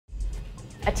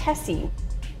atesi,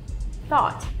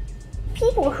 thought.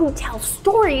 People who tell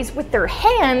stories with their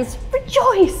hands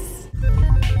rejoice.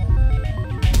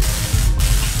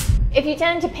 If you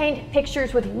tend to paint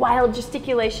pictures with wild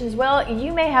gesticulations, well,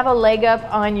 you may have a leg up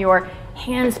on your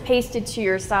hands pasted to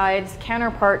your sides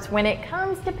counterparts when it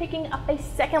comes to picking up a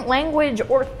second language,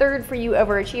 or third for you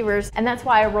overachievers. And that's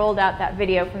why I rolled out that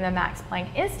video from the Max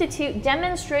Planck Institute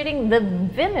demonstrating the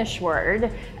Vimmish word,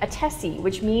 atesi,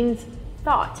 which means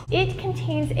thought. It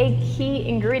contains a key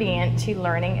ingredient to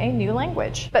learning a new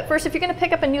language. But first, if you're going to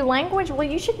pick up a new language, well,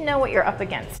 you should know what you're up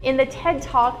against. In the TED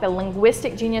Talk, The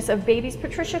Linguistic Genius of Babies,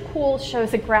 Patricia Kuhl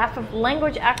shows a graph of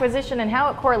language acquisition and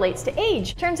how it correlates to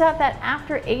age. Turns out that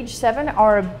after age 7,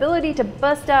 our ability to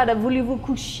bust out a voulez-vous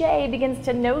coucher begins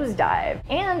to nosedive.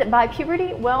 And by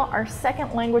puberty, well, our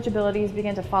second language abilities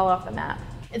begin to fall off the map.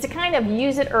 It's a kind of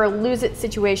use it or lose it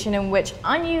situation in which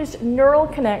unused neural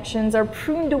connections are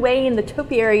pruned away in the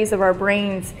topiaries of our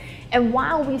brains. And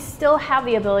while we still have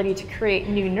the ability to create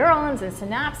new neurons and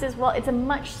synapses, well, it's a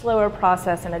much slower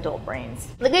process in adult brains.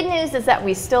 The good news is that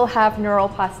we still have neural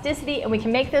plasticity and we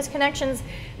can make those connections.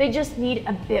 They just need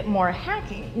a bit more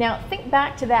hacking. Now, think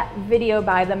back to that video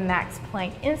by the Max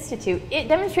Planck Institute. It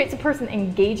demonstrates a person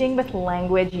engaging with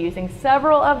language using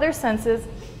several of their senses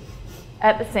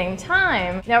at the same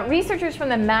time. Now, researchers from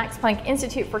the Max Planck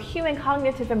Institute for Human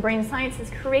Cognitive and Brain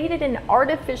Sciences created an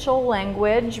artificial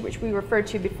language, which we referred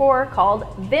to before, called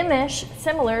Vimmish,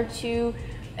 similar to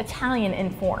Italian in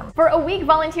form. For a week,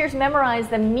 volunteers memorized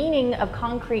the meaning of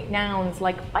concrete nouns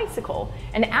like bicycle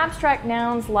and abstract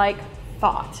nouns like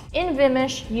thought in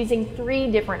Vimmish using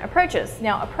 3 different approaches.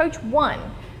 Now, approach 1.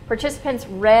 Participants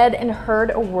read and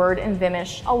heard a word in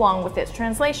Vimmish along with its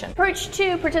translation. Approach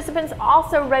 2, participants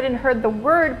also read and heard the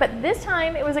word, but this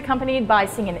time it was accompanied by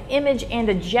seeing an image and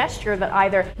a gesture that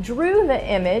either drew the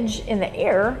image in the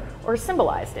air or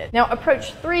symbolized it. Now,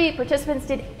 approach 3, participants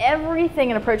did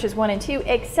everything in approaches 1 and 2,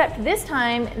 except this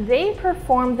time they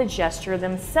performed the gesture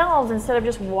themselves instead of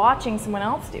just watching someone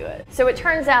else do it. So it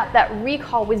turns out that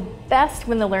recall was best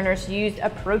when the learners used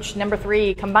approach number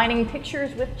 3, combining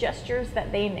pictures with gestures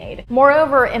that they made.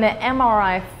 Moreover, in an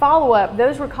MRI follow-up,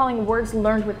 those recalling words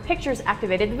learned with pictures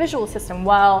activated the visual system,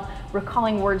 while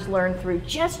recalling words learned through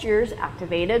gestures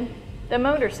activated the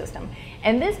motor system.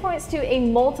 And this points to a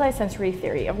multisensory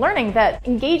theory of learning, that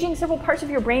engaging several parts of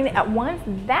your brain at once,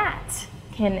 that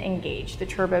can engage the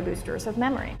turbo boosters of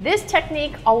memory. This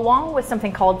technique, along with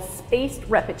something called spaced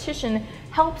repetition,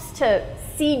 helps to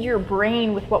seed your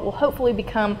brain with what will hopefully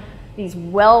become these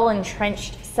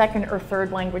well-entrenched second or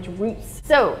third language roots.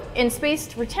 So in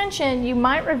spaced retention, you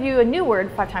might review a new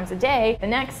word 5 times a day, the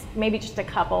next maybe just a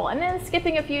couple, and then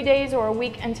skipping a few days or a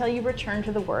week until you return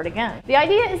to the word again. The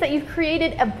idea is that you've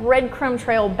created a breadcrumb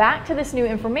trail back to this new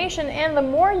information, and the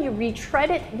more you retread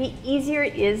it, the easier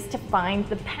it is to find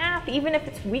the path, even if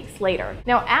it's weeks later.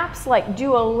 Now, apps like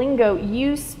Duolingo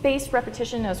use spaced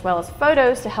repetition as well as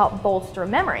photos to help bolster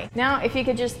memory. Now, if you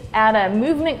could just add a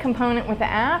movement component with the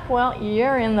app, well,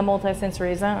 you're in the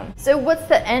multisensory zone. So what's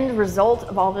the end result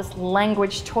of all this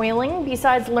language toiling,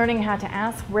 besides learning how to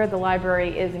ask where the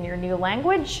library is in your new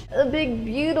language? A big,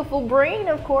 beautiful brain,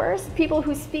 of course. People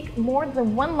who speak more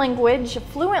than one language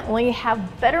fluently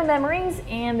have better memories,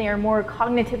 and they are more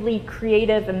cognitively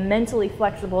creative and mentally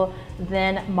flexible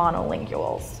than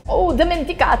monolinguals. Oh,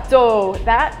 dimenticato!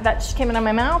 That just came out of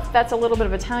my mouth. That's a little bit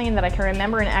of Italian that I can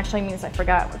remember, and it actually means I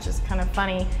forgot, which is kind of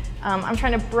funny. I'm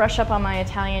trying to brush up on my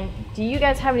Italian. Do you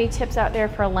guys have any tips out there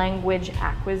for language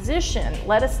acquisition?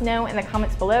 Let us know in the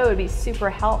comments below. It would be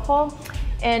super helpful.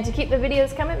 And to keep the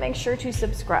videos coming, make sure to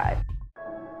subscribe.